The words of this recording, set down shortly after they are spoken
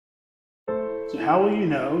So how will you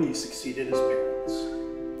know you succeeded as parents?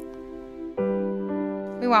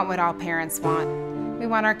 We want what all parents want. We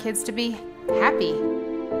want our kids to be happy.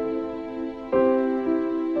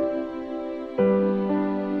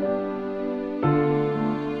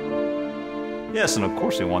 Yes, and of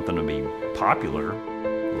course we want them to be popular,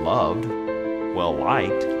 loved,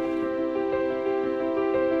 well-liked.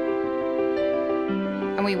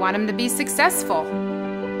 And we want them to be successful.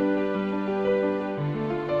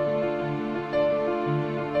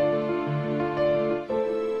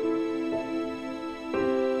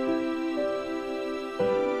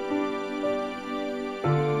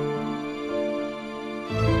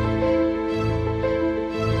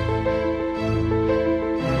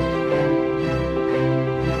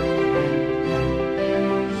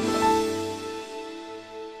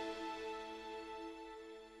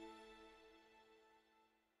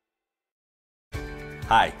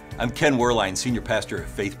 Hi, I'm Ken Werlein, Senior Pastor at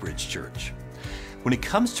Faithbridge Church. When it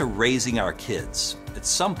comes to raising our kids, at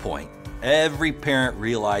some point, every parent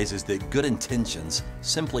realizes that good intentions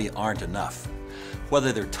simply aren't enough.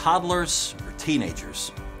 Whether they're toddlers or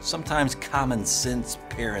teenagers, sometimes common sense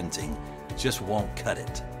parenting just won't cut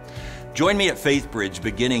it. Join me at Faithbridge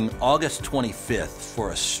beginning August 25th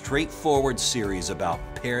for a straightforward series about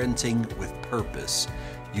parenting with purpose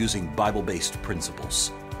using Bible-based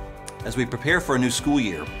principles. As we prepare for a new school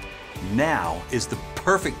year, now is the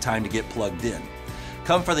perfect time to get plugged in.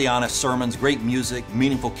 Come for the honest sermons, great music,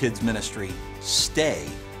 meaningful kids ministry. Stay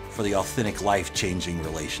for the authentic, life-changing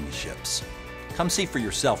relationships. Come see for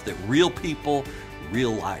yourself that real people,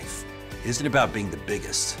 real life isn't about being the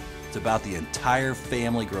biggest. It's about the entire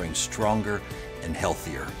family growing stronger and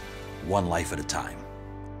healthier, one life at a time.